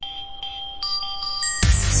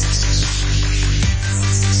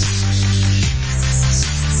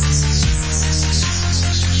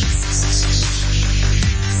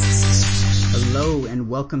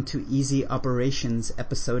welcome to Easy Operations,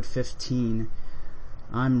 episode 15.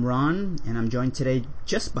 I'm Ron, and I'm joined today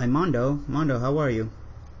just by Mondo. Mondo, how are you?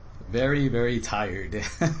 Very, very tired.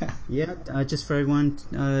 Yeah, just for everyone,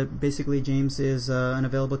 basically James is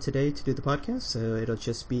unavailable today to do the podcast, so it'll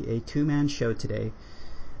just be a two-man show today.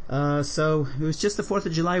 So it was just the 4th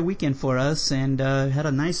of July weekend for us, and had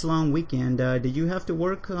a nice long weekend. Did you have to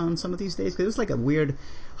work on some of these days? Because it was like a weird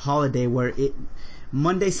holiday where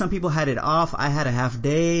Monday some people had it off, I had a half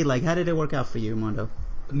day. Like, how did it work out for you, Mondo?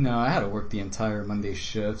 No, I had to work the entire Monday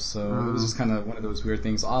shift, so it was just kind of one of those weird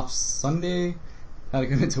things. Off Sunday, had to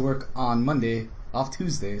come into work on Monday, off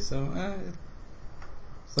Tuesday, so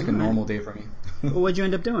it's like a normal day for me. Well, what'd you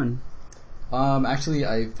end up doing? Actually,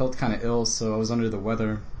 I felt kind of ill, so I was under the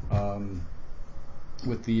weather.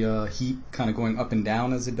 With the heat kind of going up and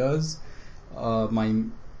down as it does, my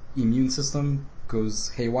immune system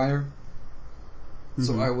goes haywire.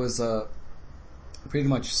 So I was pretty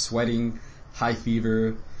much sweating, high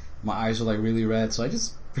fever, my eyes were like really red, so I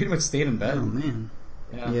just pretty much stayed in bed. Oh, man.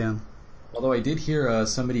 Yeah. Although I did hear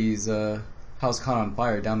somebody's house caught on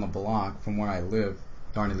fire down the block from where I live.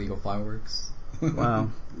 Darn illegal fireworks. Wow.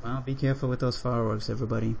 Well, be careful with those fireworks,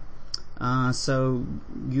 everybody. So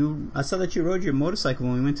I saw that you rode your motorcycle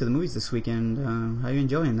when we went to the movies this weekend. How are you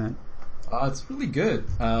enjoying that? It's really good.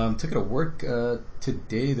 Took it to work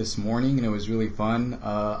today, this morning, and it was really fun.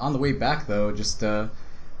 On the way back, though, just I'm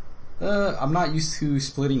not used to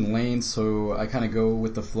splitting lanes, so I kind of go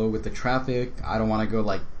with the flow with the traffic. I don't want to go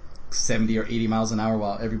like 70 or 80 miles an hour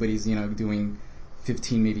while everybody's, doing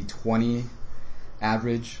 15, maybe 20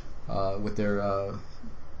 average with their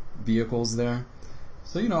vehicles there.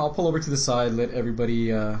 So, I'll pull over to the side, let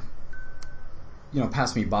everybody,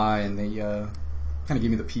 pass me by, and they kind of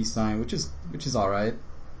give me the peace sign, which is all right.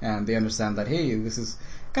 And they understand that, hey, this is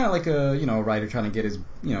kind of like a rider trying to get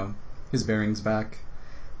his bearings back.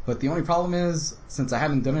 But the only problem is, since I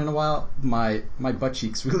haven't done it in a while, my butt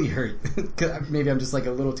cheeks really hurt. Maybe I'm just like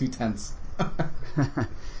a little too tense. All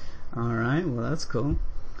right, well, that's cool.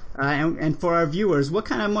 And for our viewers, what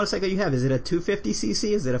kind of motorcycle you have? Is it a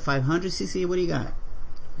 250cc? Is it a 500cc? What do you got?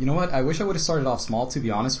 You know what? I wish I would have started off small, to be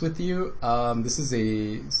honest with you. This is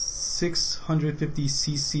a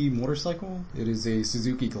 650cc motorcycle. It is a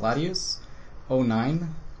Suzuki Gladius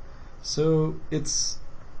 09. So it's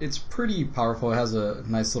pretty powerful. It has a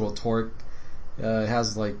nice little torque. It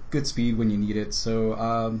has like good speed when you need it.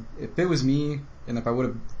 So if it was me, and if I would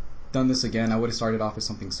have done this again, I would have started off with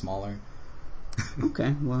something smaller.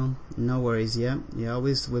 Okay, well, no worries. Yeah,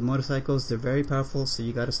 always with motorcycles, they're very powerful, so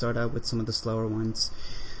you got to start out with some of the slower ones.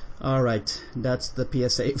 All right, that's the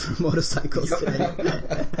PSA for motorcycles today.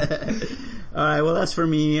 All right, well, that's for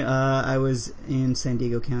me. I was in San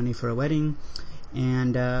Diego County for a wedding,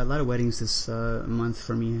 and a lot of weddings this month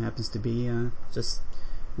for me happens to be just,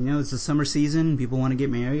 it's the summer season. People want to get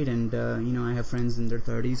married, and I have friends in their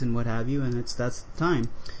 30s and what have you, and that's the time.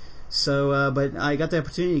 So, but I got the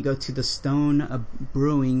opportunity to go to the Stone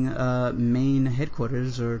Brewing main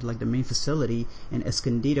headquarters, or like the main facility in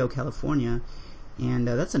Escondido, California. And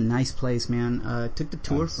that's a nice place, man. Took the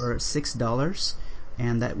tour for $6,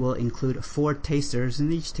 and that will include 4 tasters,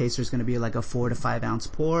 and each taster is going to be like a 4 to 5 ounce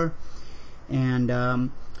pour. And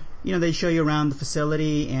they show you around the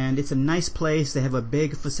facility, and it's a nice place. They have a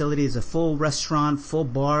big facility. It's a full restaurant, full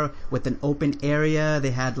bar with an open area.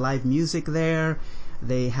 They had live music there.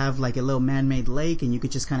 They have like a little man-made lake, and you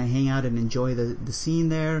could just kind of hang out and enjoy the scene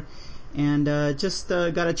there. And just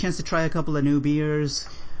got a chance to try a couple of new beers.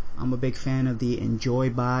 I'm a big fan of the Enjoy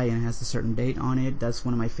By, and it has a certain date on it. That's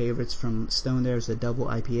one of my favorites from Stone there. It's a double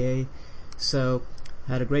IPA. So,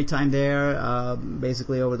 had a great time there.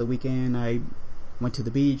 Basically, over the weekend, I went to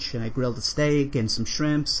the beach, and I grilled a steak and some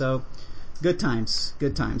shrimp. So, good times.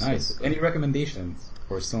 Nice. Basically. Any recommendations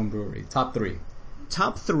for Stone Brewery? Top 3.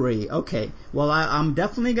 Top 3. Okay. Well, I'm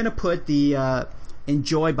definitely going to put the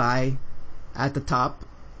Enjoy By at the top.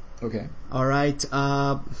 Okay. All right.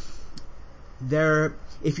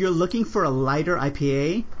 If you're looking for a lighter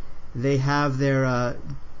IPA, they have their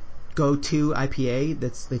go-to IPA.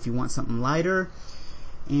 That's if you want something lighter.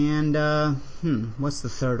 And what's the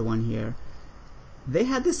third one here? They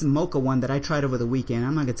had this mocha one that I tried over the weekend.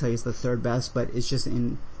 I'm not going to tell you it's the third best, but it's just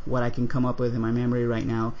in what I can come up with in my memory right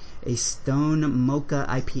now. A Stone Mocha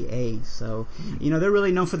IPA. So, they're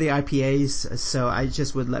really known for the IPAs, so I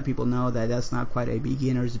just would let people know that that's not quite a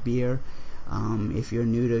beginner's beer. If you're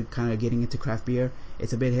new to kind of getting into craft beer,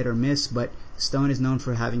 it's a bit hit or miss, but Stone is known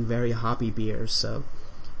for having very hoppy beers. So,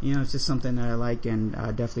 it's just something that I like, and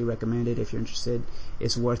I definitely recommend it if you're interested.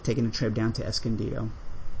 It's worth taking a trip down to Escondido.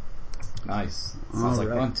 Nice. Sounds like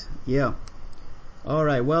fun. Yeah. All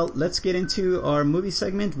right, well, let's get into our movie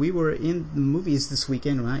segment. We were in the movies this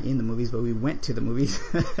weekend. Well, not in the movies, but we went to the movies.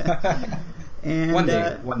 And one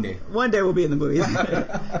day. One day we'll be in the movies.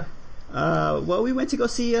 Well, we went to go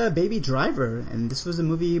see Baby Driver, and this was a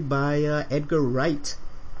movie by Edgar Wright,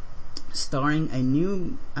 starring a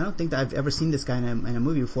new, I don't think that I've ever seen this guy in a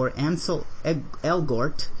movie before, Ansel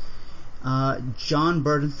Elgort, John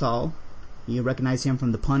Bernthal. You recognize him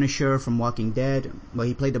from The Punisher, from Walking Dead. Well,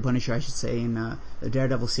 he played The Punisher, I should say, in the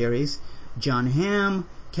Daredevil series. John Hamm,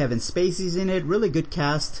 Kevin Spacey's in it. Really good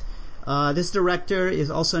cast. This director is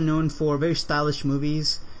also known for very stylish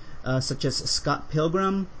movies, such as Scott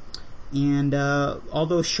Pilgrim, and all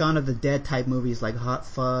those Shaun of the Dead type movies like Hot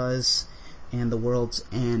Fuzz and The World's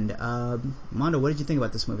End. Mondo, what did you think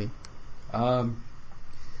about this movie?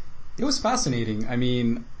 It was fascinating. I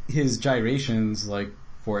mean, his gyrations, like,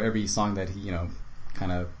 for every song that he,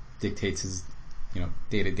 kind of dictates his,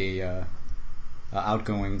 day-to-day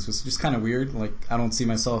outgoings was just kind of weird. Like, I don't see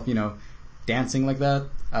myself, dancing like that.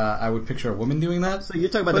 I would picture a woman doing that. So you're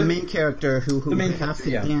talking about the main character who has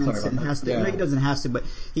to dance and has to. Yeah. No, he doesn't have to, but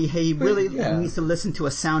he really needs to listen to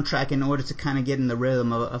a soundtrack in order to kind of get in the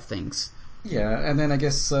rhythm of things. Yeah, and then I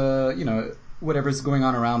guess whatever's going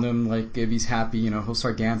on around him, like if he's happy, he'll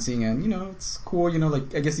start dancing, and it's cool.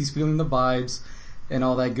 Like I guess he's feeling the vibes and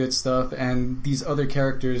all that good stuff. And these other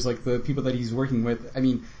characters, like the people that he's working with, I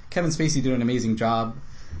mean, Kevin Spacey did an amazing job.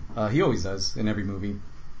 He always does in every movie.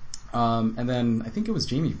 And then I think it was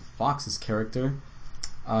Jamie Foxx's character,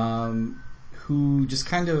 who just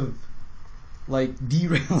kind of like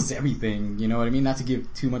derails everything. You know what I mean? Not to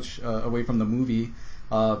give too much away from the movie.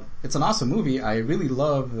 It's an awesome movie. I really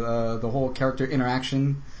love the whole character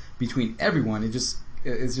interaction between everyone.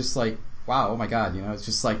 It's just like, wow, oh my god, it's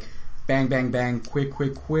just like bang, bang, bang, quick.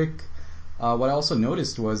 What I also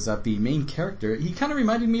noticed was that the main character, he kind of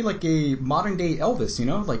reminded me like a modern day Elvis,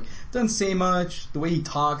 like doesn't say much, the way he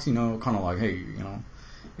talks, kind of like, hey,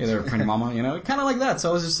 hey there, pretty mama, kind of like that. So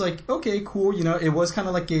I was just like, okay, cool, it was kind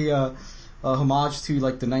of like a homage to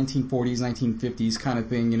like the 1940s, 1950s kind of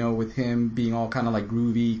thing, with him being all kind of like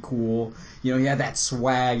groovy, cool. He had that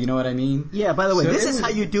swag, you know what I mean? Yeah, by the way, this is how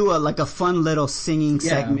you do a fun little singing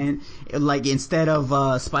segment. Like instead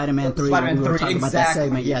of Spider-Man 3, Spider-Man we were 3, talking about that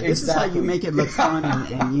segment. Yeah, this is how you make it look fun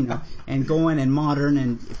and and going and modern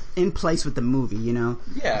and in place with the movie,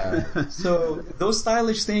 Yeah. So those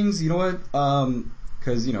stylish things, you know what?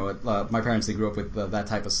 Because, my parents, they grew up with that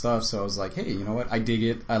type of stuff. So I was like, hey, you know what? I dig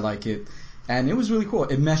it. I like it. And it was really cool.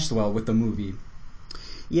 It meshed well with the movie.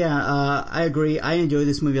 Yeah, I agree. I enjoyed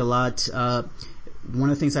this movie a lot. One of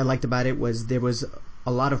the things I liked about it was there was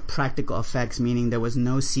a lot of practical effects, meaning there was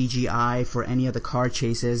no CGI for any of the car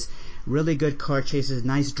chases. Really good car chases,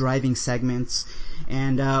 nice driving segments.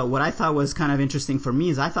 And what I thought was kind of interesting for me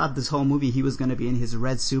is I thought this whole movie he was going to be in his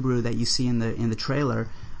red Subaru that you see in the trailer.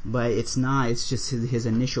 But it's not. It's just his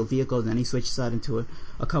initial vehicle. And then he switches out into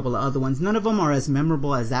a couple of other ones. None of them are as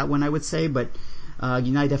memorable as that one, I would say. But I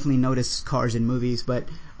definitely notice cars in movies. But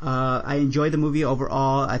I enjoyed the movie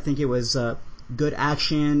overall. I think it was good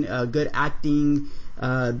action, good acting.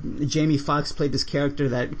 Jamie Foxx played this character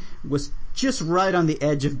that was just right on the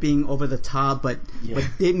edge of being over the top, but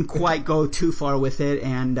didn't quite go too far with it.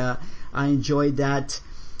 And I enjoyed that.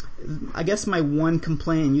 I guess my one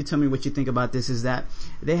complaint, and you tell me what you think about this, is that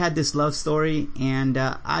they had this love story, and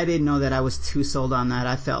I didn't know that I was too sold on that.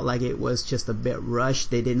 I felt like it was just a bit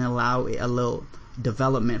rushed. They didn't allow a little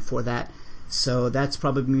development for that. So that's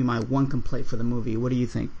probably my one complaint for the movie. What do you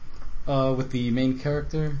think? With the main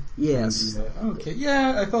character? Yes. Okay.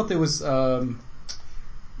 Yeah, I felt there was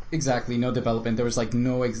exactly no development. There was like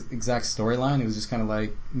no exact storyline. It was just kind of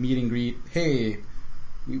like meet and greet. Hey,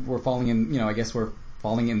 we're falling in, I guess we're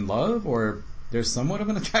falling in love, or there's somewhat of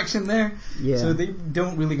an attraction there. Yeah. So they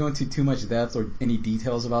don't really go into too much depth or any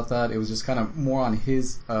details about that. It was just kind of more on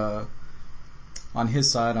his side,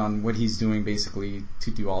 on what he's doing basically to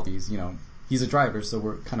do all these, he's a driver, so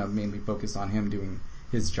we're kind of mainly focused on him doing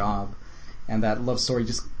his job. And that love story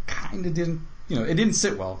just kind of didn't, it didn't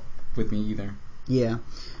sit well with me either. Yeah.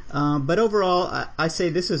 But overall, I say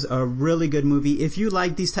this is a really good movie. If you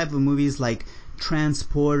like these type of movies like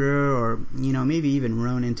Transporter, or maybe even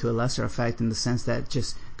Ronin to a lesser effect, in the sense that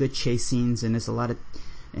just good chase scenes and there's a lot of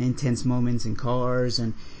intense moments in cars,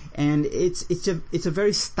 and it's a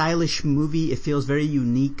very stylish movie. It feels very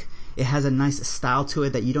unique. It has a nice style to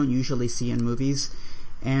it that you don't usually see in movies.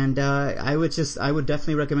 And I would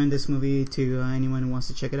definitely recommend this movie to anyone who wants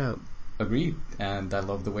to check it out. Agreed. And I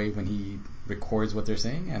love the way when he records what they're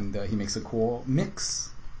saying, and he makes a cool mix.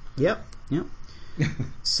 Yep.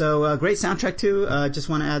 So great soundtrack too. Just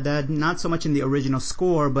want to add that, not so much in the original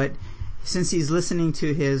score, but since he's listening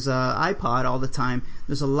to his iPod all the time,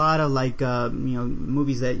 there's a lot of like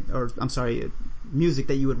movies music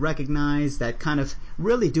that you would recognize that kind of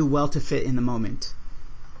really do well to fit in the moment.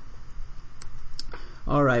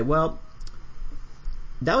 All right, well,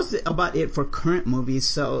 that was about it for current movies.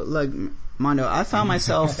 So, look, Mondo, I found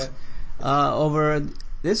myself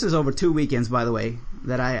this is over 2 weekends, by the way,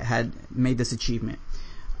 that I had made this achievement.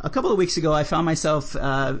 A couple of weeks ago, I found myself,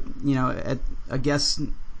 at a guest,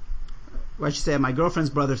 or I should say at my girlfriend's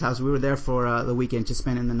brother's house. We were there for the weekend, just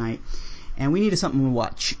spending the night, and we needed something to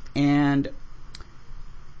watch. And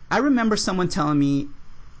I remember someone telling me,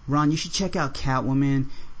 Ron, you should check out Catwoman.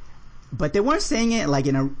 But they weren't saying it like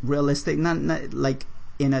in a realistic, not like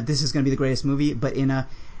in a this is going to be the greatest movie, but in a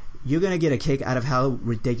you're going to get a kick out of how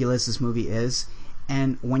ridiculous this movie is.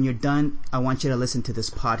 And when you're done, I want you to listen to this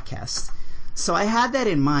podcast. So I had that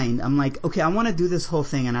in mind. I'm like, okay, I want to do this whole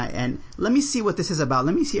thing, and let me see what this is about.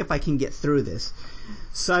 Let me see if I can get through this.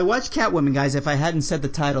 So I watched Catwoman, guys. If I hadn't said the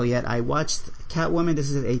title yet, I watched Catwoman. This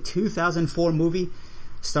is a 2004 movie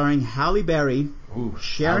starring Halle Berry,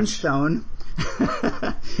 Sharon Stone,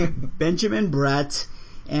 Benjamin Bratt,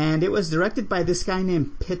 and it was directed by this guy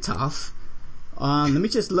named Pitoff. Let me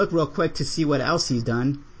just look real quick to see what else he's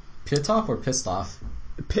done. Pitoff or pissed off?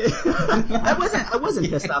 I wasn't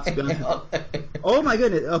pissed off, to be honest. Oh my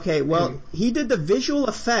goodness. Okay, well, he did the visual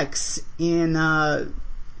effects in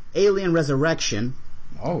Alien Resurrection.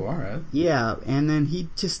 Oh, alright. Yeah, and then he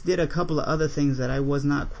just did a couple of other things that I was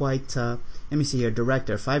not quite, let me see here,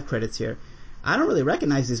 director, 5 credits here. I don't really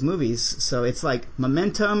recognize these movies, so it's like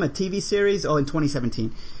Momentum, a TV series, in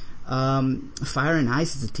 2017. Fire and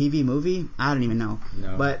Ice is a TV movie? I don't even know.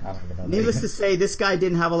 No, but I don't even know needless to say, this guy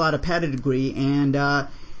didn't have a lot of pedigree, and,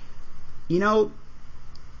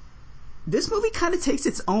 this movie kind of takes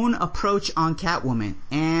its own approach on Catwoman,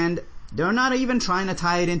 and they're not even trying to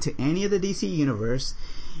tie it into any of the DC universe,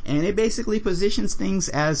 and it basically positions things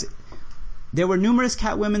as there were numerous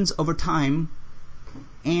Catwomans over time,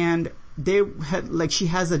 and they had, like, she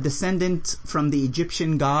has a descendant from the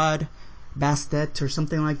Egyptian god Bastet or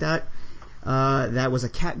something like that. That was a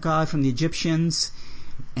cat god from the Egyptians,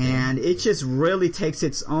 and it just really takes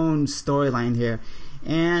its own storyline here.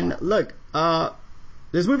 And look,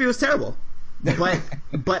 this movie was terrible,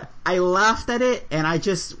 but I laughed at it, and I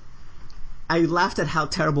laughed at how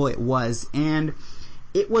terrible it was, and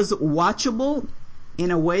it was watchable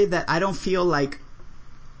in a way that I don't feel like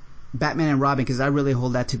Batman and Robin, because I really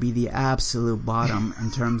hold that to be the absolute bottom in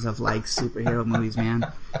terms of like superhero movies, man.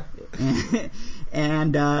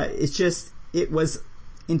 And it was,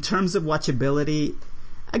 in terms of watchability,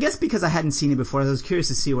 I guess because I hadn't seen it before, I was curious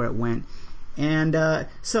to see where it went. And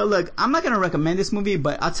so look, I'm not going to recommend this movie,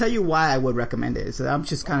 but I'll tell you why I would recommend it. So I'm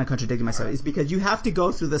just kind of contradicting myself. It's because you have to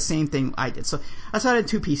go through the same thing I did. So I saw it in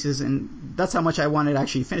 2 pieces, and that's how much I wanted to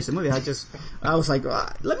actually finish the movie. I was like,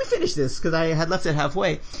 let me finish this, because I had left it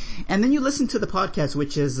halfway. And then you listen to the podcast,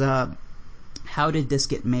 which is How Did This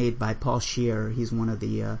Get Made by Paul Scheer. He's one of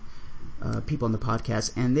the people on the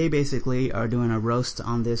podcast, and they basically are doing a roast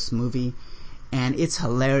on this movie, and it's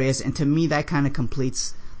hilarious. And to me, that kind of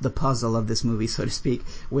completes the puzzle of this movie, so to speak,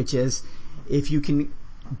 which is, if you can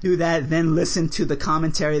do that, then listen to the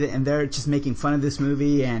commentary and they're just making fun of this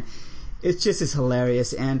movie, and it's just as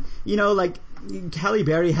hilarious. And like, Halle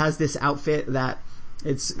Berry has this outfit that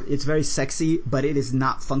it's very sexy, but it is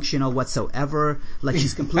not functional whatsoever. Like,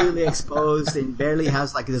 she's completely exposed and barely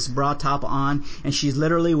has like this bra top on, and she's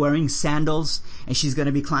literally wearing sandals, and she's going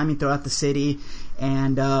to be climbing throughout the city.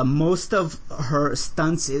 And most of her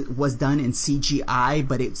stunts was done in CGI,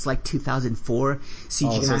 but it's like 2004 CGI.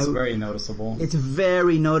 Oh, so it's very noticeable. It's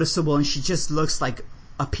very noticeable, and she just looks like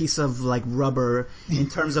a piece of like rubber in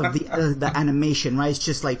terms of the animation, right? It's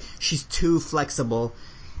just like she's too flexible.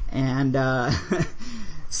 And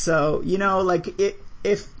so, like,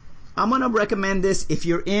 if I'm gonna recommend this, if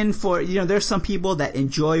you're in for, there's some people that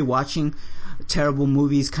enjoy watching terrible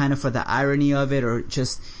movies kind of for the irony of it, or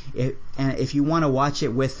just if you want to watch it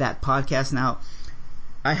with that podcast. Now,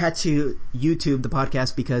 I had to YouTube the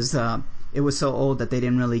podcast because it was so old that they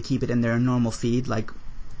didn't really keep it in their normal feed like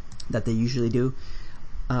that they usually do,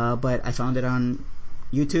 but I found it on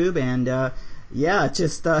YouTube, and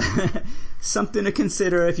just something to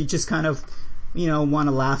consider if you just kind of want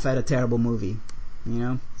to laugh at a terrible movie.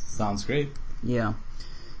 Sounds great. Yeah.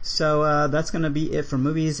 So that's going to be it for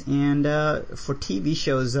movies. And for TV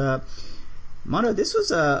shows, Mono, this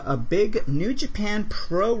was a big New Japan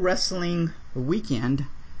Pro Wrestling weekend.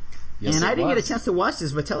 Yes, and I didn't was. get a chance to watch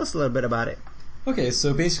this, but tell us a little bit about it. Okay,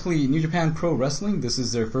 so basically New Japan Pro Wrestling, this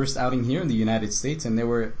is their first outing here in the United States, and they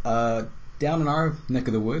were down in our neck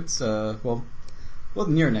of the woods, well,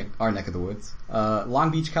 near our neck of the woods,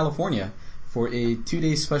 Long Beach, California, for a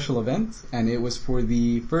 2-day special event, and it was for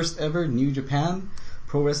the first ever New Japan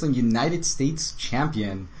Pro Wrestling United States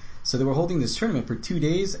Champion. So they were holding this tournament for 2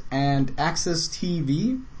 days, and Access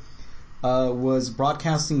TV was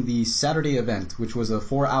broadcasting the Saturday event, which was a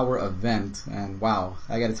 4-hour event, and wow,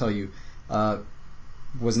 I gotta tell you,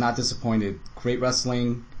 was not disappointed. Great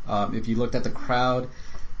wrestling. If you looked at the crowd,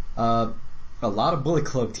 a lot of Bullet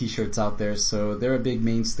Club t-shirts out there, so they're a big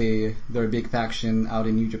mainstay, they're a big faction out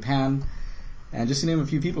in New Japan. And just to name a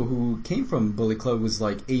few people who came from Bullet Club was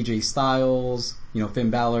like AJ Styles, Finn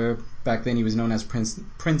Balor, back then he was known as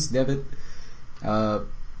Prince Devitt,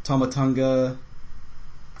 Tama Tonga,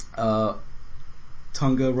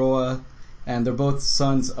 Tonga Roa, and they're both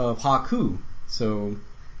sons of Haku, so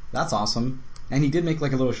that's awesome. And he did make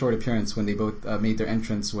like a little short appearance when they both made their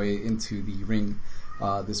entrance way into the ring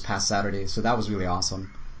this past Saturday, so that was really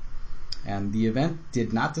awesome. And the event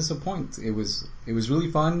did not disappoint. It was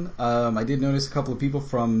really fun. I did notice a couple of people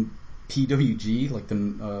from PWG, like the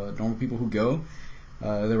normal people who go,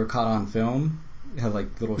 they were caught on film, had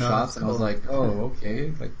like little shots, and cool. I was like, oh,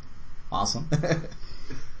 okay, like awesome.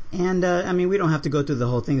 And I mean, we don't have to go through the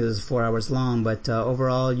whole thing. This is 4 hours long, but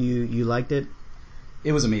overall, you liked it?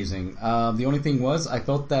 It was amazing. The only thing was, I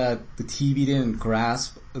felt that the TV didn't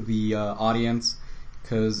grasp the audience,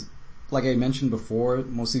 because, like I mentioned before,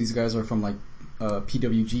 most of these guys are from like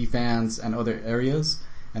PWG fans and other areas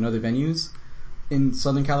and other venues in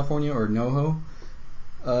Southern California or NoHo.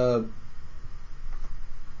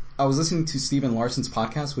 I was listening to Steven Larson's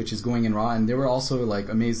podcast, which is Going in Raw, and they were also like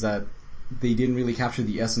amazed that they didn't really capture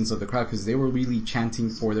the essence of the crowd, because they were really chanting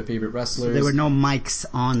for their favorite wrestlers. So there were no mics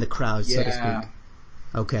on the crowd, so to speak.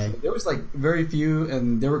 Okay. So there was like very few,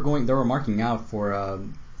 and they were marking out for,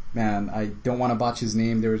 man, I don't want to botch his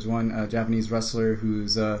name. There was one Japanese wrestler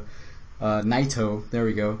who's Naito. There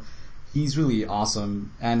we go. He's really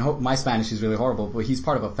awesome, and my Spanish is really horrible, but he's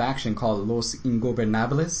part of a faction called Los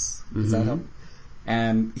Ingobernables. Is that him?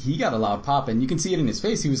 And he got a loud pop, and you can see it in his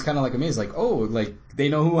face. He was kind of like amazed, like, oh, like they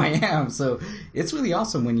know who I am. So it's really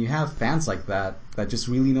awesome when you have fans like that just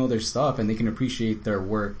really know their stuff and they can appreciate their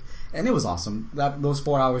work. And it was awesome. Those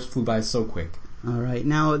 4 hours flew by so quick. All right.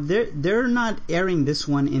 Now they're not airing this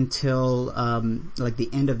one until like the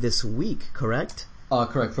end of this week, correct?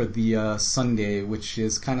 Correct, for the Sunday, which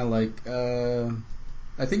is kind of like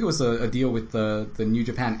I think it was a deal with the New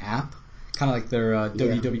Japan app, kind of like their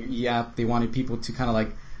WWE app. They wanted people to kind of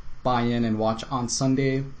like buy in and watch on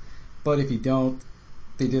Sunday, but if you don't,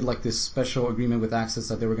 they did like this special agreement with Access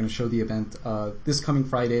that they were going to show the event this coming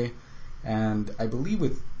Friday, and I believe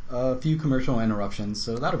with a few commercial interruptions,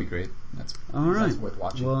 so that'll be great. That's worth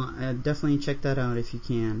watching. Well, definitely check that out if you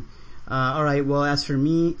can. All right. Well, as for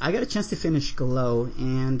me, I got a chance to finish Glow,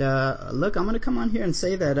 and look, I'm going to come on here and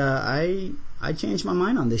say that I changed my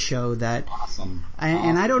mind on this show. That awesome.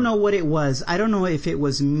 And I don't know what it was. I don't know if it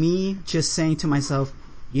was me just saying to myself,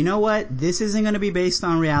 you know what, this isn't going to be based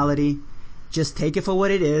on reality. Just take it for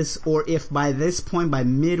what it is, or if by this point, by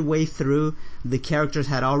midway through, the characters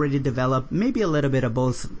had already developed, maybe a little bit of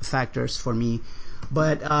both factors for me.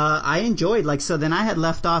 But I enjoyed, so then I had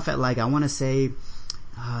left off at I want to say,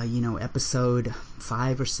 episode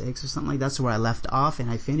 5 or 6 or something like that. That's where I left off,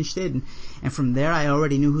 and I finished it. And from there, I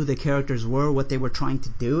already knew who the characters were, what they were trying to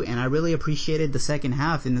do, and I really appreciated the second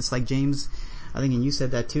half. And it's like James, I think, and you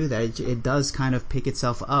said that too, that it does kind of pick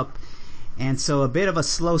itself up. And so a bit of a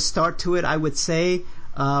slow start to it, I would say,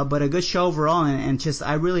 but a good show overall. And just,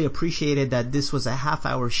 I really appreciated that this was a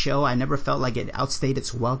half-hour show. I never felt like it outstayed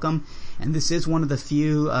its welcome. And this is one of the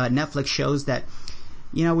few Netflix shows that,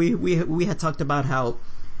 we had talked about how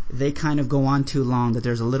they kind of go on too long, that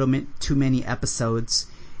there's a little bit too many episodes.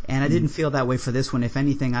 And I didn't feel that way for this one. If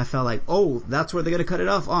anything, I felt like, oh, that's where they're going to cut it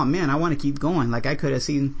off. Oh, man, I want to keep going. I could have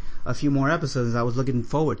seen a few more episodes. I was looking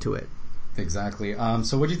forward to it. Exactly.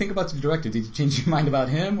 So what do you think about the director? Did you change your mind about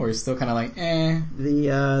him, or is still kind of like, eh?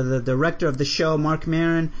 The director of the show, Mark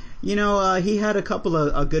Maron, he had a couple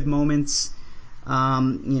of good moments. I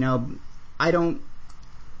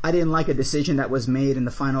didn't like a decision that was made in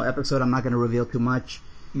the final episode. I'm not going to reveal too much.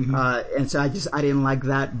 Mm-hmm. And so I didn't like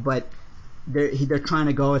that, but they're trying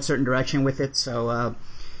to go a certain direction with it. So,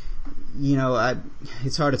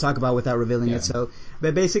 it's hard to talk about without revealing it. So,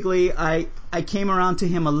 but basically, I came around to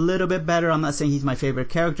him a little bit better. I'm not saying he's my favorite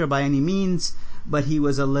character by any means, but he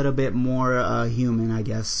was a little bit more human, I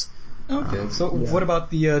guess. Okay, so what about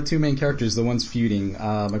the two main characters, the ones feuding?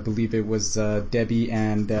 I believe it was Debbie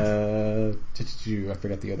and I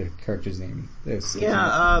forgot the other character's name.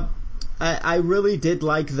 I really did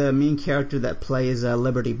like the main character that plays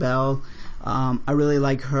Liberty Bell. I really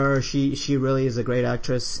like her. She really is a great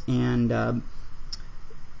actress, and then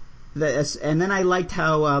I liked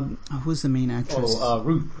how who's the main actress?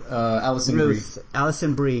 Ruth,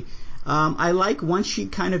 Alison Brie. I like once she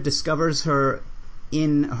kind of discovers her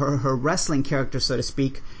in her wrestling character, so to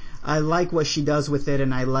speak. I like what she does with it,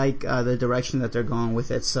 and I like the direction that they're going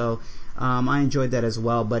with it. So I enjoyed that as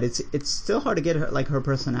well. But it's still hard to get her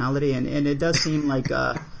personality, and it does seem like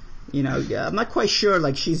I'm not quite sure.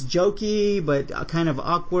 Like, she's jokey, but kind of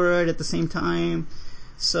awkward at the same time.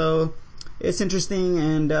 So it's interesting,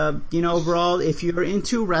 and overall, if you're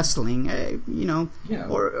into wrestling,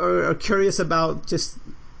 or curious about just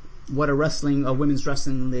what a women's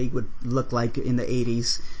wrestling league would look like in the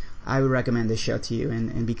 80s, I would recommend this show to you.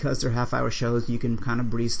 And because they're half-hour shows, you can kind of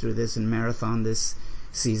breeze through this and marathon this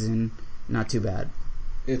season. Not too bad.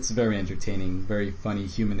 It's very entertaining, very funny,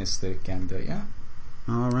 humanistic, and yeah.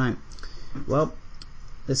 All right. Well,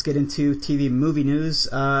 let's get into TV movie news.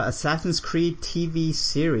 Assassin's Creed TV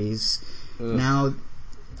series. Ugh. Now,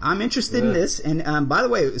 I'm interested in this. And by the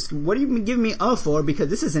way, what are you giving me for? Because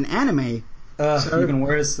this is an anime. Even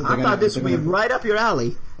worse. I thought this would be right up your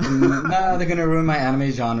alley. No, they're going to ruin my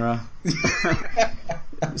anime genre.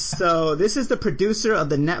 So, this is the producer of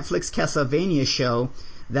the Netflix Castlevania show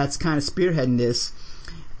that's kind of spearheading this.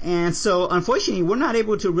 And so, unfortunately, we're not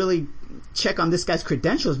able to really check on this guy's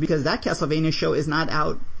credentials because that Castlevania show is not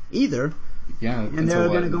out either. Yeah. And they're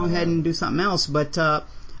going to go ahead and do something else. But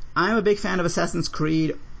I'm a big fan of Assassin's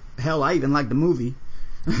Creed. Hell, I even like the movie.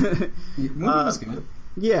 The movie was good.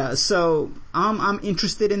 Yeah, so I'm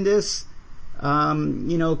interested in this.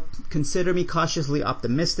 Consider me cautiously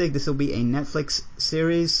optimistic. This will be a Netflix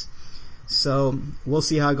series. So we'll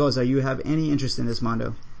see how it goes. Do you have any interest in this,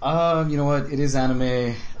 Mondo? You know what? It is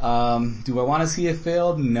anime. Do I want to see it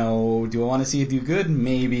fail? No. Do I want to see it do good?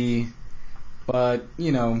 Maybe. But,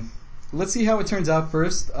 let's see how it turns out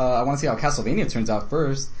first. I want to see how Castlevania turns out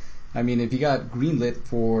first. I mean, if you got greenlit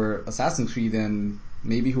for Assassin's Creed, then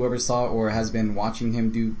maybe whoever saw or has been watching him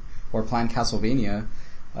do or plan Castlevania,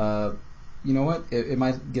 you know what? It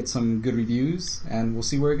might get some good reviews, and we'll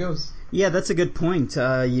see where it goes. Yeah, that's a good point.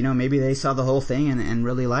 Maybe they saw the whole thing and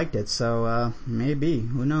really liked it. So maybe.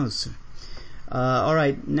 Who knows? All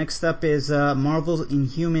right, next up is Marvel's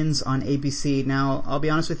Inhumans on ABC. Now, I'll be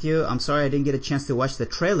honest with you. I'm sorry I didn't get a chance to watch the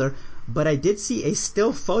trailer, but I did see a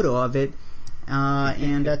still photo of it.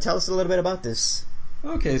 And tell us a little bit about this.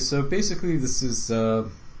 Okay, so basically this is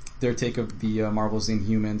their take of the Marvel's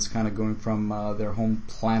Inhumans, kind of going from their home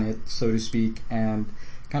planet, so to speak, and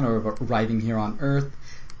kind of arriving here on Earth.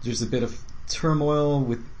 There's a bit of turmoil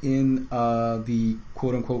within the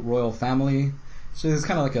quote-unquote royal family. So there's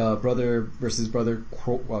kind of like a brother versus brother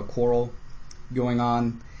quarrel going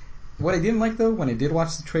on. What I didn't like, though, when I did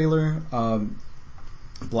watch the trailer,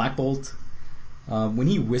 Black Bolt, when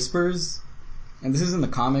he whispers, and this is in the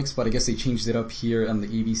comics, but I guess they changed it up here on the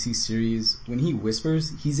ABC series. When he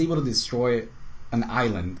whispers, he's able to destroy an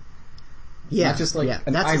island. Yeah, not just like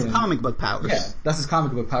an that's island. His comic book powers. Yeah, that's his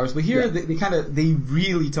comic book powers. But here, they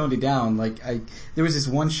really toned it down. Like, there was this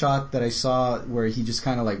one shot that I saw where he just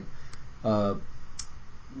kind of like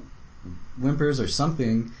whimpers or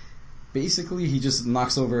something. Basically, he just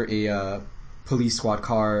knocks over a police squad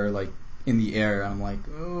car like in the air, and I'm like,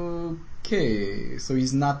 okay, so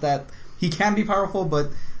he's not that. He can be powerful,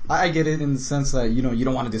 but I get it in the sense that you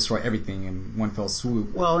don't want to destroy everything in one fell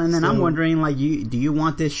swoop. Well, and then I'm wondering, like, do you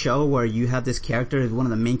want this show where you have this character as one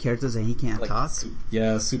of the main characters and he can't talk?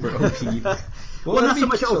 Yeah, super OP. well, not so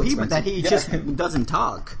much OP, but that he just doesn't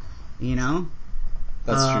talk.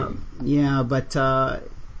 That's true. Yeah, but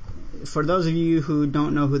for those of you who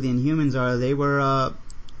don't know who the Inhumans are, they were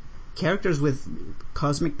characters with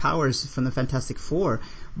cosmic powers from the Fantastic Four.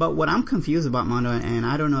 But what I'm confused about, Mondo, and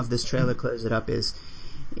I don't know if this trailer clears it up, is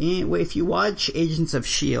if you watch Agents of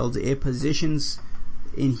S.H.I.E.L.D., it positions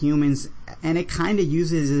Inhumans, and it kind of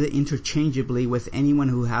uses it interchangeably with anyone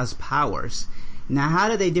who has powers. Now, how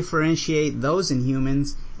do they differentiate those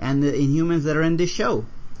Inhumans and the Inhumans that are in this show?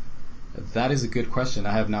 That is a good question.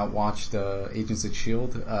 I have not watched Agents of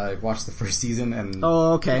S.H.I.E.L.D. I've watched the first season and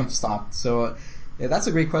stopped. So that's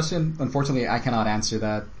a great question. Unfortunately, I cannot answer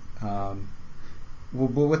that.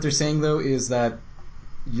 What they're saying, though, is that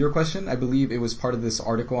your question, I believe it was part of this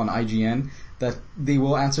article on IGN, that they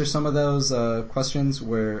will answer some of those questions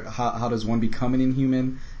where how does one become an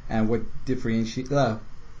Inhuman and what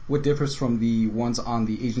differs from the ones on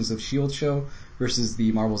the Agents of S.H.I.E.L.D. show versus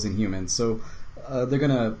the Marvel's Inhumans. So they're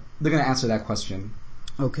gonna answer that question.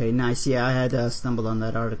 Okay, nice. Yeah, I had stumbled on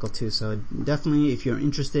that article too. So definitely, if you're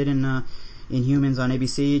interested in Inhumans on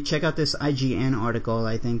ABC, check out this IGN article.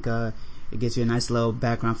 I think it gives you a nice little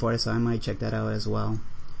background for it, so I might check that out as well.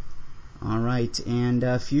 Alright, and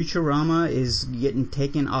Futurama is getting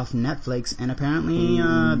taken off Netflix, and apparently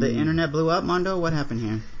the internet blew up. Mondo, what happened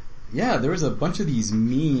here? Yeah, there was a bunch of these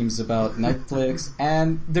memes about Netflix,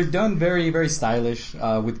 and they're done very, very stylish,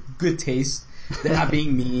 with good taste. They're not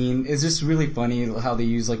being mean. It's just really funny how they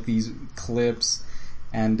use like these clips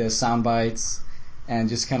and sound bites, and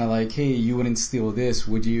just kind of like, hey, you wouldn't steal this,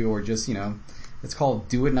 would you? Or just, it's called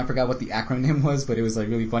Do It, and I forgot what the acronym was, but it was like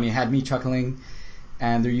really funny. It had me chuckling,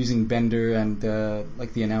 and they're using Bender and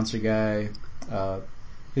like the announcer guy,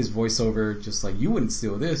 his voiceover, just like, you wouldn't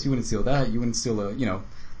steal this, you wouldn't steal that, you wouldn't steal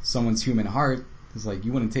someone's human heart. It's like,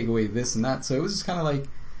 you wouldn't take away this and that. So it was just kind of like,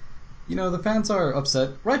 the fans are upset,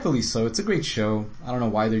 rightfully so. It's a great show. I don't know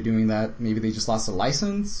why they're doing that. Maybe they just lost a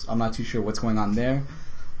license. I'm not too sure what's going on there.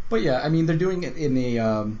 But yeah, I mean, they're doing it in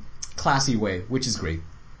a classy way, which is great.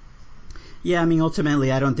 Yeah, I mean,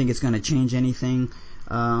 ultimately, I don't think it's going to change anything.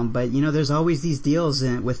 But there's always these deals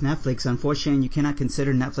with Netflix. Unfortunately, you cannot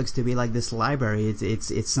consider Netflix to be like this library.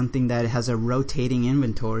 It's something that has a rotating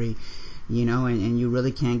inventory. And you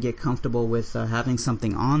really can't get comfortable with having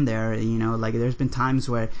something on there. Like there's been times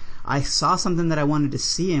where I saw something that I wanted to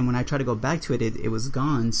see, and when I tried to go back to it, it was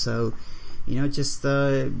gone. So,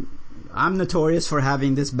 I'm notorious for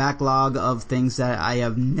having this backlog of things that I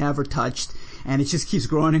have never touched, and it just keeps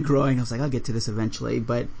growing and growing. I was like, I'll get to this eventually.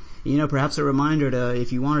 But, perhaps a reminder to,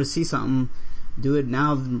 if you want to see something, do it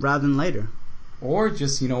now rather than later. Or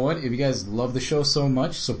just, if you guys love the show so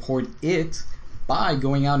much, support it by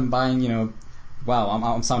going out and buying, wow,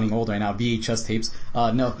 I'm sounding old right now, VHS tapes,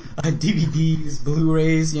 DVDs,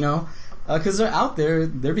 Blu-rays, because they're out there,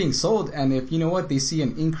 they're being sold, and if, they see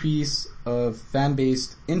an increase of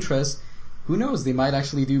fan-based interest, who knows, they might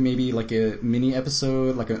actually do maybe like a mini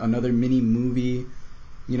episode, like another mini movie,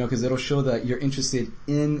 because it'll show that you're interested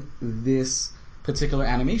in this particular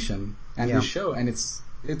animation and this show, and it's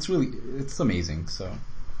amazing, so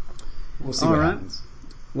we'll see what happens.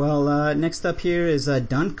 Well, next up here is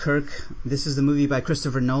Dunkirk. This is the movie by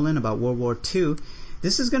Christopher Nolan about World War II.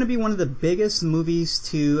 This is going to be one of the biggest movies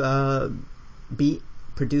to be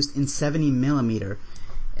produced in 70 millimeter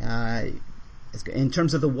in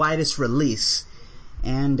terms of the widest release.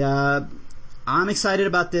 And I'm excited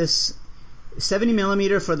about this. 70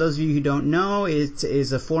 millimeter, for those of you who don't know, it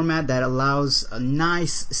is a format that allows a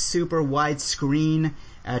nice, super wide screen,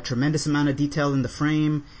 a tremendous amount of detail in the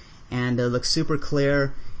frame, and it looks super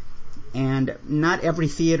clear. And not every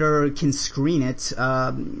theater can screen it.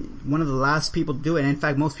 One of the last people to do it, and in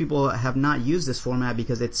fact most people have not used this format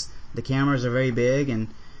because the cameras are very big and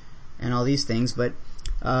all these things, but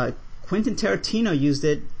Quentin Tarantino used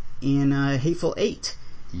it in Hateful Eight.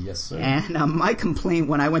 Yes, sir. And my complaint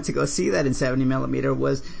when I went to go see that in 70 millimeter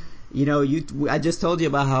was, I just told you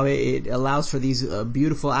about how it allows for these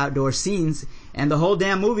beautiful outdoor scenes, and the whole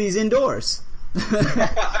damn movie is indoors.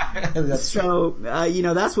 So,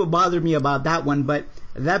 that's what bothered me about that one. But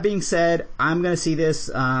that being said, I'm going to see this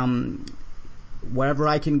wherever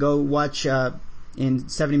I can go watch in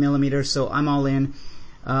 70 millimeter, so I'm all in.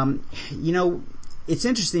 It's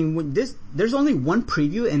interesting. There's only one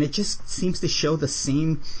preview, and it just seems to show the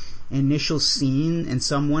same initial scene, and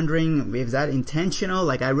so I'm wondering if that intentional.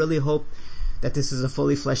 Like, I really hope that this is a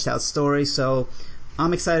fully fleshed out story, so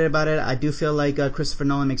I'm excited about it. I do feel like Christopher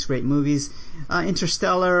Nolan makes great movies.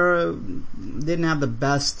 Interstellar didn't have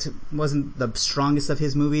wasn't the strongest of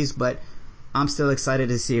his movies, but I'm still excited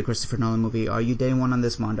to see a Christopher Nolan movie. Are you day one on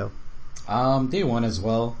this, Mondo? Day one as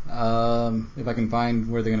well. If I can find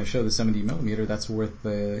where they're going to show the 70 millimeter, that's worth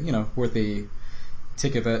a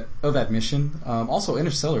ticket of admission. Also,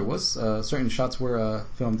 Interstellar was certain shots were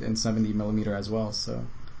filmed in 70 millimeter as well. So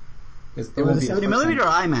it was a 70 millimeter or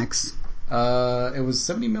IMAX? It was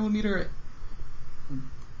 70 millimeter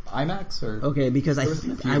IMAX or okay, because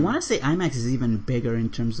I want to say IMAX is even bigger in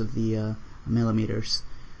terms of the millimeters.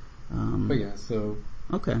 But yeah, so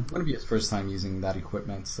okay, it's going to be his first time using that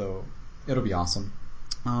equipment, so it'll be awesome.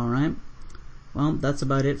 All right. Well, that's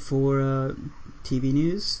about it for TV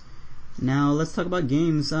news. Now let's talk about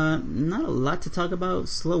games. Not a lot to talk about.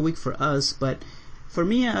 Slow week for us, but for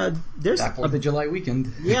me, there's that 4th of July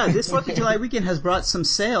weekend. Yeah, this 4th of July weekend has brought some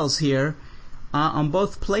sales here on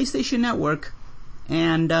both PlayStation Network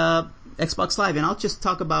and Xbox Live. And I'll just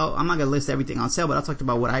talk about, I'm not going to list everything on sale, but I'll talk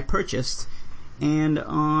about what I purchased. And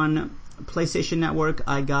on PlayStation Network,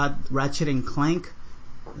 I got Ratchet & Clank.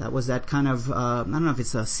 That was that kind of, I don't know if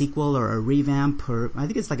it's a sequel or a revamp, or I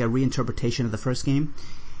think it's like a reinterpretation of the first game.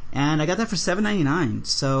 And I got that for $7.99.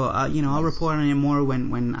 So, I'll report on it more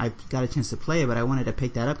when I got a chance to play it, but I wanted to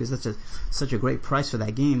pick that up because that's such a great price for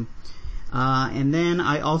that game. And then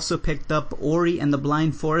I also picked up Ori and the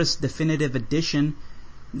Blind Forest Definitive Edition.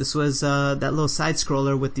 This was that little side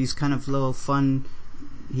scroller with these kind of little fun.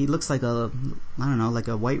 He looks like like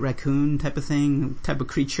a white raccoon type of thing, type of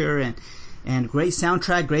creature, and great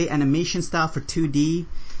soundtrack, great animation style for 2D,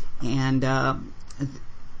 and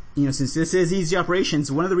since this is Easy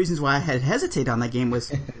Operations, one of the reasons why I had hesitated on that game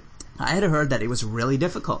was I had heard that it was really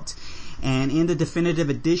difficult. And in the definitive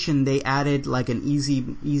edition, they added like an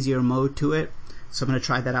easier mode to it. So I'm going to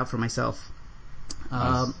try that out for myself.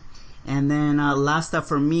 Nice. And then last up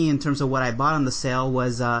for me in terms of what I bought on the sale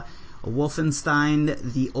was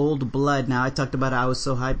Wolfenstein The Old Blood. Now, I talked about I was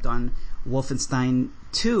so hyped on Wolfenstein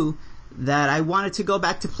 2 that I wanted to go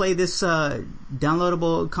back to play this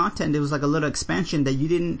downloadable content. It was like a little expansion that you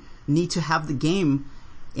didn't need to have the game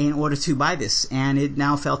in order to buy this. And it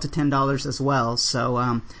now fell to $10 as well.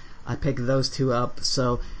 So I picked those two up.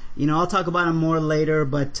 So, I'll talk about them more later,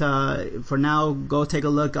 but for now, go take a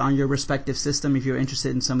look on your respective system if you're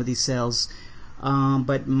interested in some of these sales.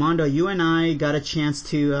 But Mondo, you and I got a chance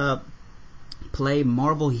to play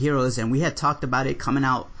Marvel Heroes, and we had talked about it coming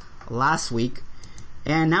out last week,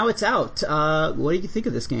 and now it's out. What did you think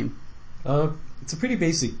of this game? It's a pretty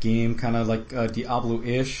basic game, kind of like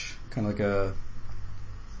Diablo-ish, kind of like a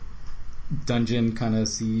dungeon kind of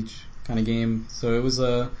siege kind of game. So it was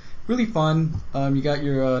really fun. You got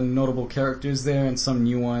your notable characters there and some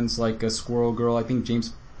new ones like Squirrel Girl. I think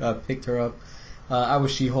James picked her up. I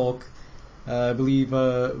was She-Hulk. I believe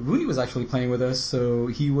Rooney was actually playing with us, so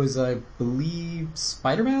he was, I believe,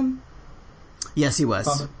 Spider-Man? Yes, he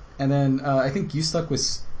was. And then I think you stuck with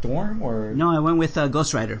Storm, or... No, I went with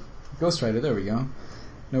Ghost Rider. Ghost Rider, there we go.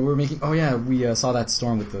 No, we saw that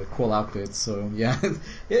Storm with the cool outfits, so yeah.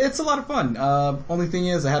 It's a lot of fun. Only thing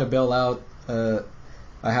is, I had to bail out.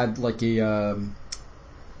 I had like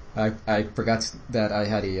I forgot that I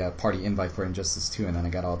had a party invite for Injustice 2, and then I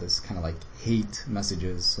got all this kind of like hate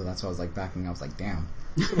messages, so that's why I was like backing. I was like, damn,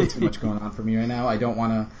 there's a little too much going on for me right now. I don't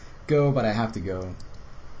want to go, but I have to go.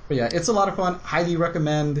 But yeah, it's a lot of fun. Highly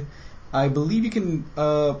recommend. I believe you can,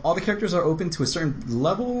 all the characters are open to a certain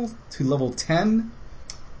level, to level 10,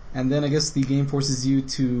 and then I guess the game forces you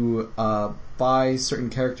to buy certain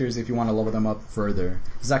characters if you want to level them up further.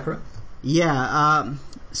 Is that correct? Yeah,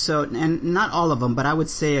 so, and not all of them, but I would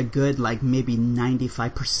say a good, like, maybe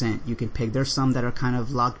 95% you can pick. There's some that are kind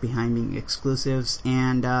of locked behind being exclusives,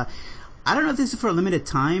 and I don't know if this is for a limited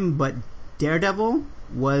time, but Daredevil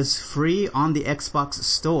was free on the Xbox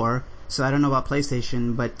store, so I don't know about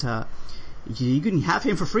PlayStation, but you can have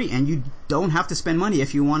him for free, and you don't have to spend money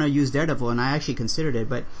if you want to use Daredevil, and I actually considered it,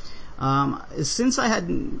 but since I had,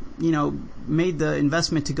 made the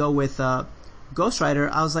investment to go with Ghost Rider,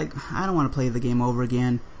 I was like, I don't want to play the game over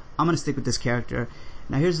again. I'm going to stick with this character.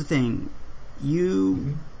 Now, here's the thing.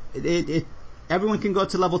 Everyone can go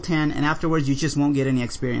to level 10, and afterwards you just won't get any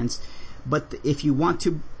experience. But if you want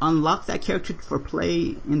to unlock that character for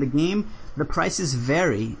play in the game, the prices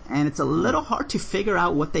vary, and it's a little hard to figure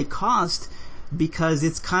out what they cost because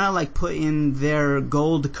it's kind of like put in their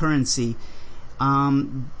gold currency.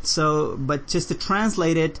 But just to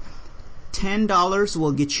translate it, $10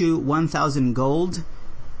 will get you 1,000 gold,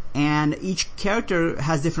 and each character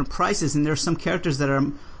has different prices, and there are some characters that are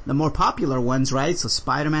the more popular ones, right? So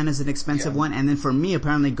Spider-Man is an expensive one, and then for me,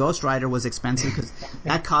 apparently Ghost Rider was expensive because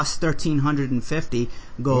that cost 1,350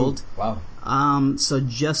 gold. Ooh, wow. So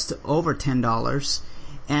just over $10.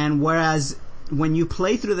 And whereas when you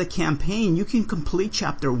play through the campaign, you can complete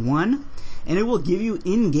Chapter 1, and it will give you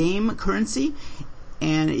in-game currency.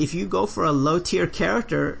 And if you go for a low-tier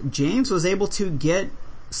character, James was able to get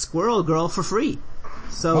Squirrel Girl for free.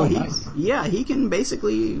 So nice. he can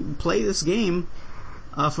basically play this game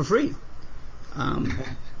for free.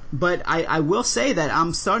 But I will say that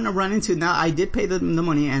I'm starting to run into now. I did pay the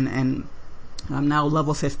money, and I'm now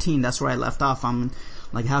level 15. That's where I left off. I'm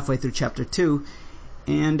like halfway through Chapter 2,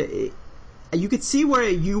 and you could see where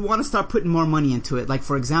you want to start putting more money into it. Like,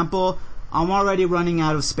 for example, I'm already running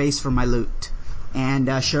out of space for my loot.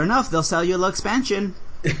 And sure enough, they'll sell you a little expansion,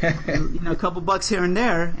 a couple bucks here and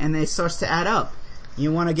there, and it starts to add up.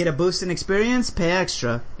 You want to get a boost in experience? Pay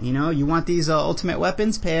extra. You want these ultimate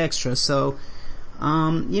weapons? Pay extra. So, but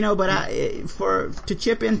to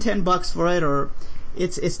chip in $10 for it, or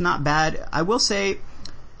it's not bad. I will say,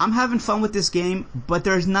 I'm having fun with this game, but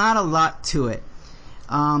there's not a lot to it.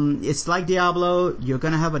 It's like Diablo. You're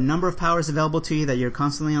gonna have a number of powers available to you that you're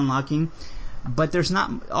constantly unlocking. But there's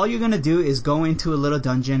not, all you're going to do is go into a little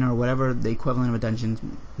dungeon or whatever the equivalent of a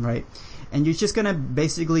dungeon, right? And you're just going to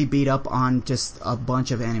basically beat up on just a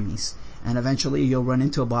bunch of enemies. and eventually you'll run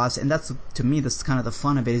into a boss. And that's, to me, that's kind of the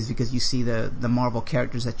fun of it, is because you see the Marvel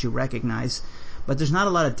characters that you recognize. But there's not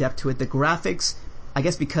a lot of depth to it. The graphics, I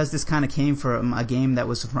guess because this kind of came from a game that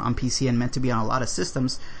was on PC and meant to be on a lot of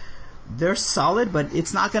systems, they're solid, but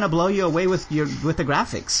it's not going to blow you away with the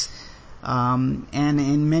graphics. And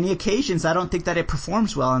in many occasions, I don't think that it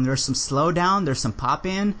performs well, and there's some slowdown, there's some pop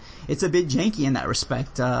in. It's a bit janky in that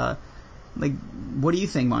respect. What do you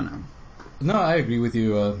think, Mono? No, I agree with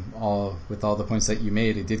you with all the points that you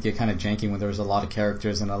made. It did get kind of janky when there was a lot of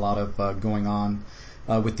characters and a lot of going on.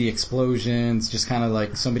 With the explosions, just kind of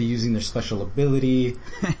like somebody using their special ability.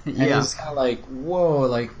 And Yeah. it's kind of like, whoa,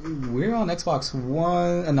 like, we're on Xbox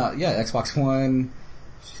One, Xbox One.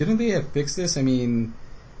 Shouldn't they have fixed this? I mean,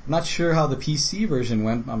 I'm not sure how the PC version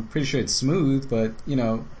went. I'm pretty sure it's smooth, but,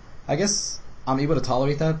 I guess I'm able to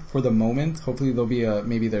tolerate that for the moment. Hopefully there'll be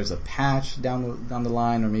maybe there's a patch down the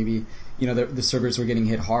line, or maybe, the servers were getting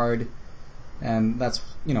hit hard. And that's,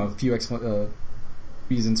 a few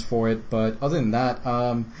reasons for it. But other than that,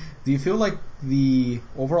 do you feel like the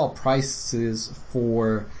overall prices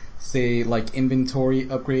for, say, like inventory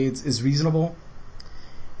upgrades is reasonable?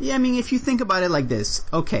 Yeah, I mean, if you think about it like this,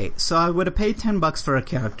 okay, so I would have paid $10 for a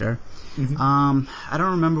character. Mm-hmm. I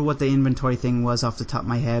don't remember what the inventory thing was off the top of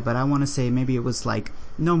my head, but I want to say maybe it was like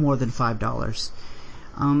no more than $5.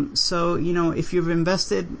 So, if you've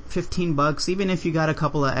invested $15, even if you got a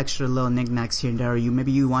couple of extra little knickknacks here and there, or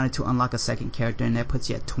maybe you wanted to unlock a second character and that puts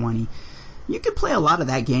you at $20, you could play a lot of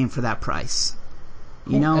that game for that price.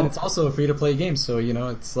 And it's also a free to play game, so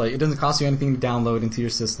it's like it doesn't cost you anything to download into your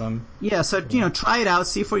system. Yeah, so try it out,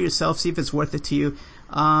 see for yourself, see if it's worth it to you.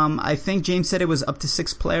 I think James said it was up to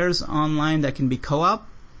 6 players online that can be co-op.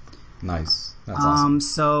 Nice. That's awesome.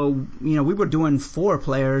 So, we were doing 4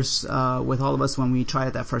 players with all of us when we tried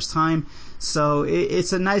it that first time. So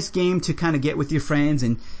it's a nice game to kind of get with your friends,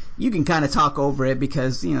 and you can kind of talk over it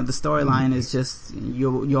because, the storyline is just,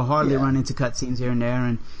 you'll hardly run into cutscenes here and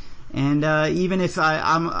there, and even if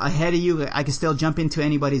I'm ahead of you, I can still jump into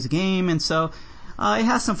anybody's game, and so it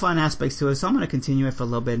has some fun aspects to it. So I'm going to continue it for a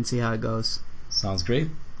little bit and see how it goes. Sounds great.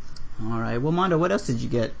 All right. Well, Mondo, what else did you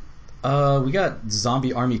get? We got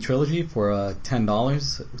Zombie Army Trilogy for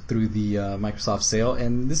 $10 through the Microsoft sale,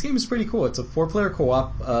 and this game is pretty cool. It's a 4-player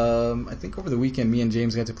co-op. I think over the weekend, me and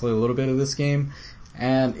James got to play a little bit of this game,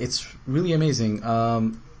 and it's really amazing.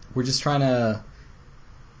 We're just trying to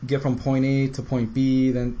get from point A to point B,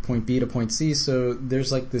 then point B to point C. So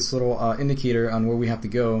there's like this little indicator on where we have to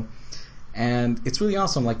go, and it's really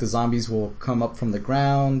awesome. Like the zombies will come up from the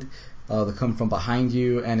ground. They'll come from behind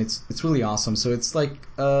you, and it's really awesome. So it's like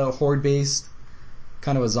a horde-based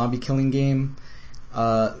kind of a zombie killing game.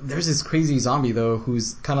 There's this crazy zombie though,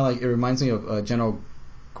 who's kind of like, it reminds me of General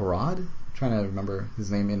Grodd. I'm trying to remember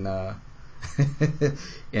his name in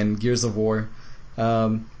in Gears of War.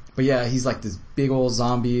 But yeah, he's like this big old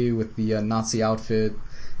zombie with the Nazi outfit,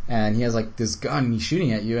 and he has like this gun and he's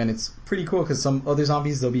shooting at you, and it's pretty cool because some other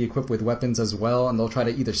zombies, they'll be equipped with weapons as well, and they'll try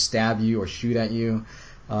to either stab you or shoot at you.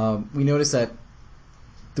 We noticed that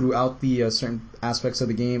throughout the certain aspects of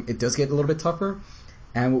the game, it does get a little bit tougher,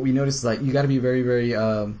 and what we noticed is that you got to be very, very, you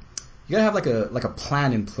got to have like a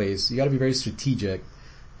plan in place. You got to be very strategic.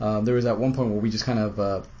 There was at one point where we just kind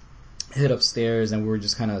of hid upstairs and we were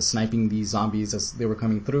just kind of sniping these zombies as they were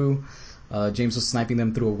coming through. James was sniping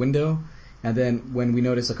them through a window, and then when we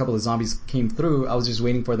noticed a couple of zombies came through, I was just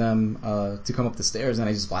waiting for them to come up the stairs, and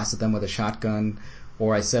I just blasted them with a shotgun,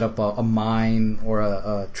 or I set up a mine or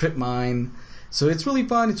a trip mine. So it's really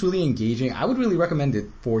fun. It's really engaging. I would really recommend it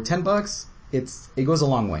for $10. It goes a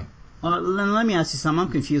long way. Let me ask you something.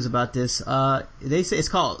 I'm confused about this. They say it's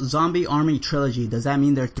called Zombie Army Trilogy. Does that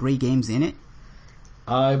mean there are 3 games in it?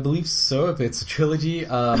 I believe so. If it's a trilogy,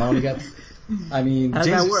 I only got. I mean, How's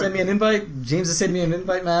James that just work? sent me an invite. James has sent me an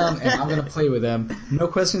invite, man, and I'm gonna play with them. No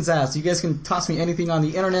questions asked. You guys can toss me anything on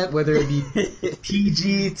the internet, whether it be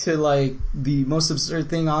PG to like the most absurd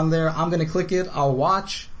thing on there. I'm gonna click it. I'll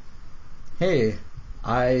watch. Hey,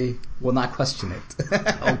 I will not question it.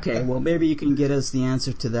 Okay, well maybe you can get us the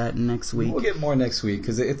answer to that next week. We'll get more next week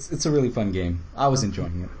because it's a really fun game. I was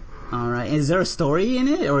enjoying it. All right. Is there a story in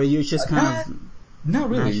it, or are you just kind of?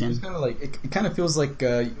 Not really. Action. It's kind of like it kind of feels like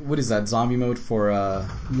what is that, zombie mode for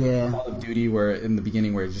Call of Duty, where in the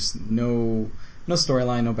beginning where just no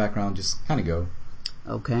storyline, no background, just kind of go.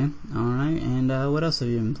 Okay. All right. And what else have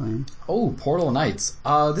you been playing? Oh, Portal Knights.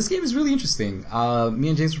 This game is really interesting. Me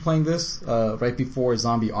and James were playing this right before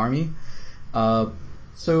Zombie Army.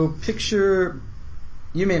 So picture,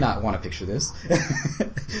 you may not want to picture this,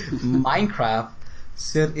 Minecraft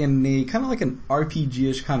set in a kind of like an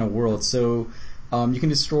RPG-ish kind of world. So You can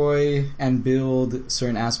destroy and build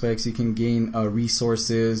certain aspects. You can gain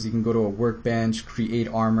resources. You can go to a workbench, create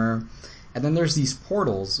armor. And then there's these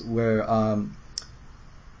portals where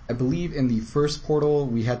I believe in the first portal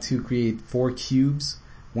we had to create 4 cubes.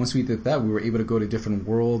 Once we did that, we were able to go to different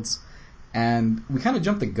worlds. And we kind of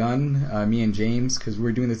jumped the gun, me and James, because we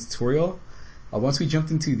were doing the tutorial. Once we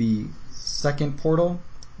jumped into the second portal,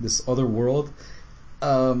 this other world, we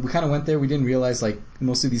kind of went there. We didn't realize like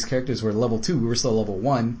most of these characters were level 2. We were still level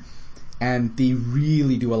 1. And they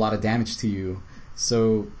really do a lot of damage to you.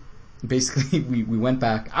 So basically we went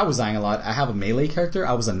back. I was dying a lot. I have a melee character.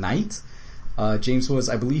 I was a knight. James was,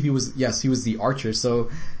 I believe he was the archer. So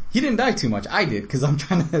he didn't die too much. I did, because I'm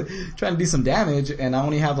trying to do some damage, and I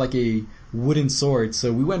only have like a wooden sword.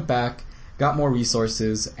 So we went back, got more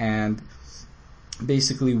resources, and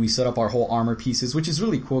basically we set up our whole armor pieces, which is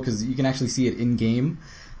really cool because you can actually see it in game.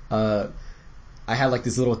 I had like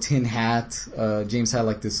this little tin hat. James had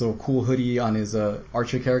like this little cool hoodie on his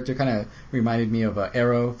archer character. Kind of reminded me of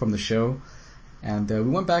Arrow from the show. And we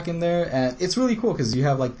went back in there, and it's really cool because you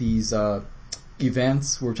have like these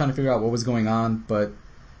events. We were trying to figure out what was going on, but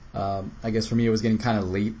I guess for me it was getting kind of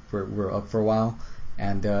late. We're up for a while,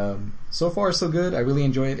 and so far so good. I really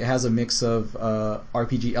enjoy it. It has a mix of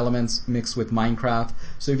RPG elements mixed with Minecraft.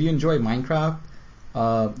 So if you enjoy Minecraft,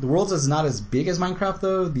 the world is not as big as Minecraft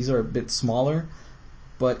though. These are a bit smaller,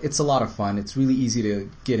 but it's a lot of fun. It's really easy to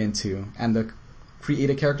get into, and the create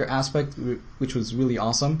a character aspect, which was really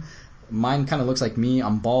awesome. Mine kind of looks like me.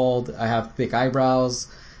 I'm bald. I have thick eyebrows.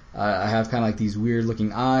 I have kind of like these weird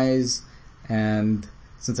looking eyes, and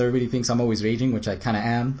since everybody thinks I'm always raging, which I kind of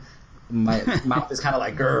am, my mouth is kind of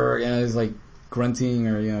like grrr, it's like grunting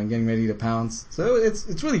or getting ready to pounce. So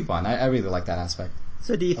it's really fun. I really like that aspect.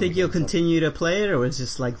 So do you think you'll continue to play it, or is it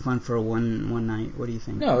just like fun for one night? What do you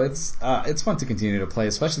think? No, it's fun to continue to play,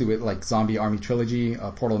 especially with like Zombie Army Trilogy.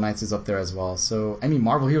 Portal Knights is up there as well. So I mean,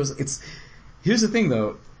 Marvel Heroes. Here's the thing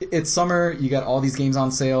though. It's summer. You got all these games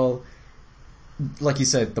on sale. Like you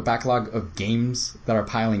said, the backlog of games that are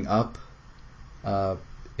piling up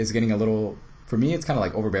is getting a little. For me, it's kind of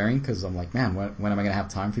like overbearing because I'm like, man, when am I gonna have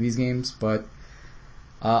time for these games? But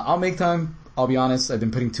I'll make time. I'll be honest, I've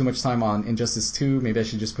been putting too much time on Injustice 2. Maybe I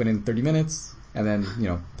should just put in 30 minutes and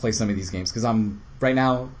then, play some of these games. Because right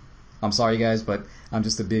now, I'm sorry guys, but I'm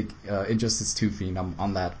just a big Injustice 2 fiend. I'm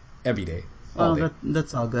on that every day. All day.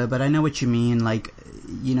 That's all good, but I know what you mean, like,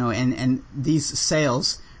 and these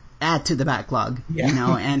sales add to the backlog,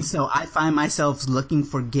 and so I find myself looking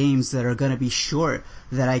for games that are going to be short,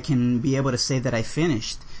 that I can be able to say that I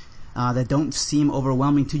finished, that don't seem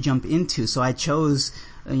overwhelming to jump into. So I chose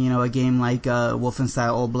a game like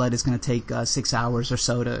Wolfenstein Old Blood is going to take 6 hours or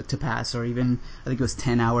so to pass, or even I think it was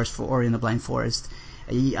 10 hours for Ori and the Blind Forest.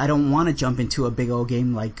 I don't want to jump into a big old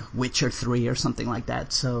game like Witcher 3 or something like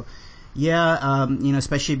that. So yeah,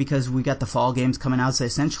 especially because we got the fall games coming out. So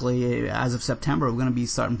essentially, as of September, we're going to be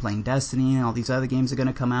starting playing Destiny, and all these other games are going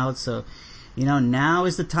to come out. So now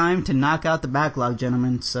is the time to knock out the backlog,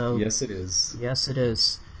 gentlemen. So yes, it is. Yes, it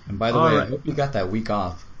is. And by the way, I hope you got that week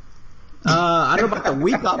off. I don't know about the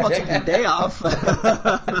week off. I'll take the day off.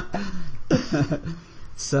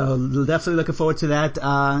 So definitely looking forward to that.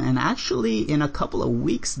 And actually, in a couple of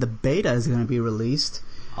weeks, the beta is going to be released.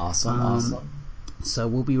 Awesome. So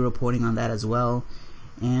we'll be reporting on that as well.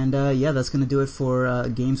 And that's going to do it for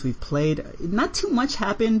games we've played. Not too much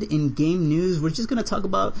happened in game news. We're just going to talk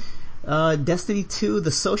about Destiny 2.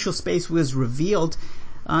 The social space was revealed.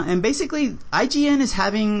 And basically, IGN is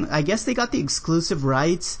having, I guess they got the exclusive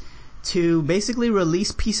rights to basically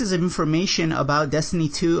release pieces of information about Destiny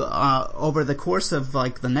 2 over the course of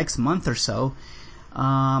like the next month or so.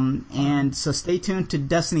 And so stay tuned to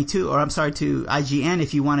Destiny 2, or I'm sorry, to IGN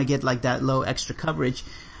if you want to get like that low extra coverage.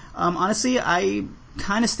 Honestly, I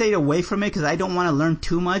kind of stayed away from it because I don't want to learn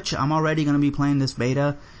too much. I'm already going to be playing this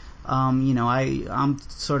beta. I'm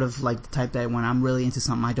sort of like the type that when I'm really into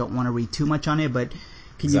something, I don't want to read too much on it. But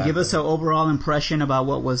can you give us an overall impression about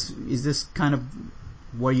is this kind of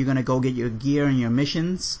where you're going to go get your gear and your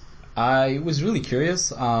missions? I was really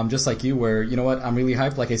curious, just like you, where, I'm really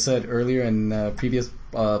hyped. Like I said earlier in previous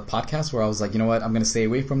podcasts, where I was like, I'm going to stay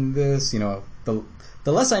away from this. The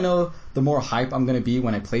less I know, the more hype I'm going to be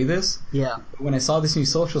when I play this. Yeah. When I saw this new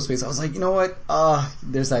social space, I was like, you know what?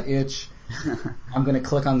 There's that itch. I'm going to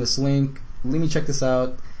click on this link. Let me check this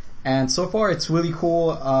out. And so far, it's really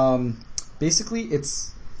cool. Basically,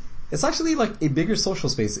 it's actually like a bigger social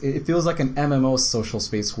space. It feels like an MMO social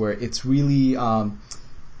space where it's really...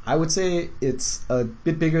 I would say it's a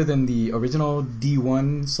bit bigger than the original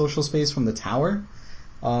D1 social space from the tower.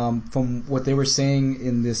 From what they were saying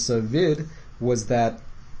in this vid was that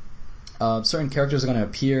certain characters are going to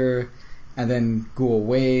appear and then go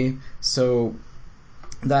away. So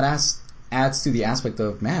that adds to the aspect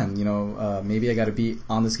of, man, maybe I got to be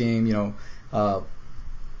on this game,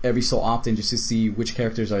 every so often just to see which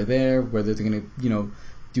characters are there, whether they're going to,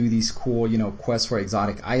 do these cool, quests for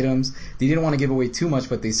exotic items. They didn't want to give away too much,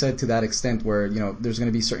 but they said to that extent where, there's going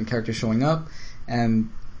to be certain characters showing up, and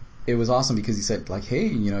it was awesome because he said, like, hey,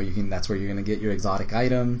 that's where you're going to get your exotic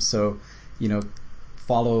item. So,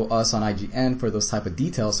 follow us on IGN for those type of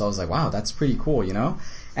details. So I was like, wow, that's pretty cool,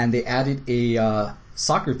 And they added a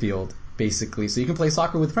soccer field, basically, so you can play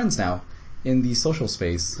soccer with friends now in the social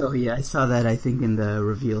space. Oh yeah, I saw that, I think, in the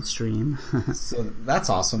reveal stream. So that's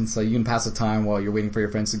awesome. So you can pass the time while you're waiting for your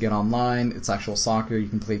friends to get online. It's actual soccer. You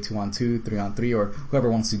can play 2-on-2, 3-on-3, or whoever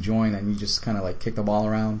wants to join, and you just kind of like kick the ball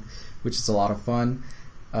around, which is a lot of fun.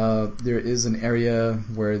 There is an area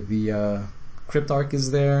where the Cryptarch is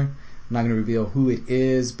there. I'm not going to reveal who it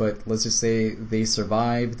is, but let's just say they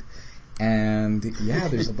survived. And yeah,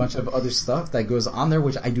 there's a bunch of other stuff that goes on there,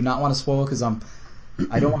 which I do not want to spoil because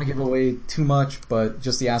I don't want to give away too much, but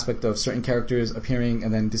just the aspect of certain characters appearing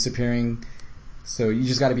and then disappearing. So you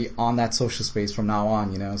just got to be on that social space from now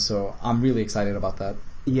on, So I'm really excited about that.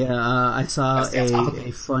 Yeah, I saw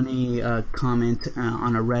a funny comment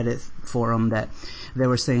on a Reddit forum that they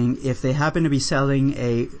were saying if they happen to be selling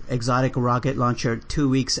a exotic rocket launcher 2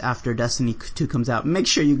 weeks after Destiny 2 comes out, make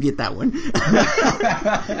sure you get that one.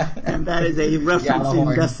 And that is a reference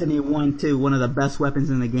in Destiny 1 to one of the best weapons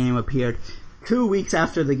in the game appeared 2 weeks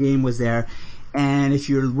after the game was there. And if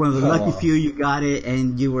you're one of the lucky few, you got it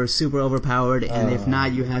and you were super overpowered, and if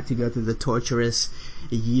not, you had to go through the torturous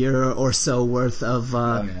year or so worth of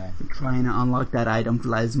trying to unlock that item,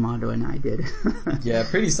 as Mondo and I did. Yeah,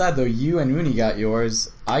 pretty sad though. You and Uni got yours.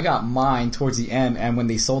 I got mine towards the end, and when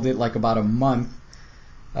they sold it like about a month,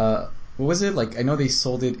 what was it? Like, I know they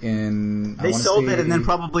sold it in... They sold it, and then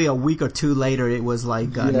probably a week or two later it was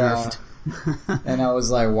like nerfed. And I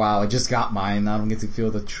was like, wow, I just got mine. Now I don't get to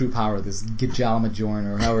feel the true power of this Gijalmajorn,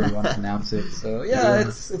 or however you want to pronounce it. So yeah,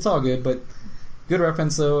 it's all good, but good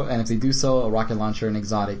reference though. And if they do sell a rocket launcher and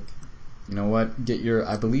exotic, you know what? Get your,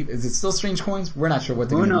 I believe, is it still Strange Coins? We're not sure what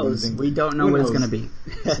they're going to be using. We don't know what it's going to be.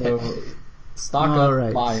 So stock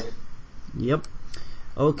up, buy it. Yep.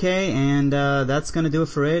 Okay, and that's going to do it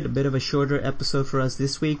for it. A bit of a shorter episode for us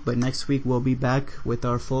this week, but next week we'll be back with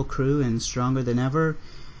our full crew and stronger than ever.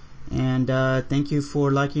 And thank you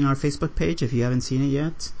for liking our Facebook page if you haven't seen it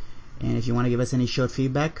yet. And if you want to give us any short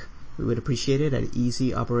feedback, we would appreciate it at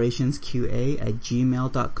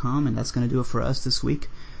easyoperationsqa@gmail.com. And that's going to do it for us this week.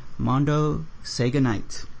 Mondo, say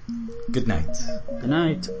goodnight. Good night. Good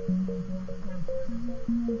night.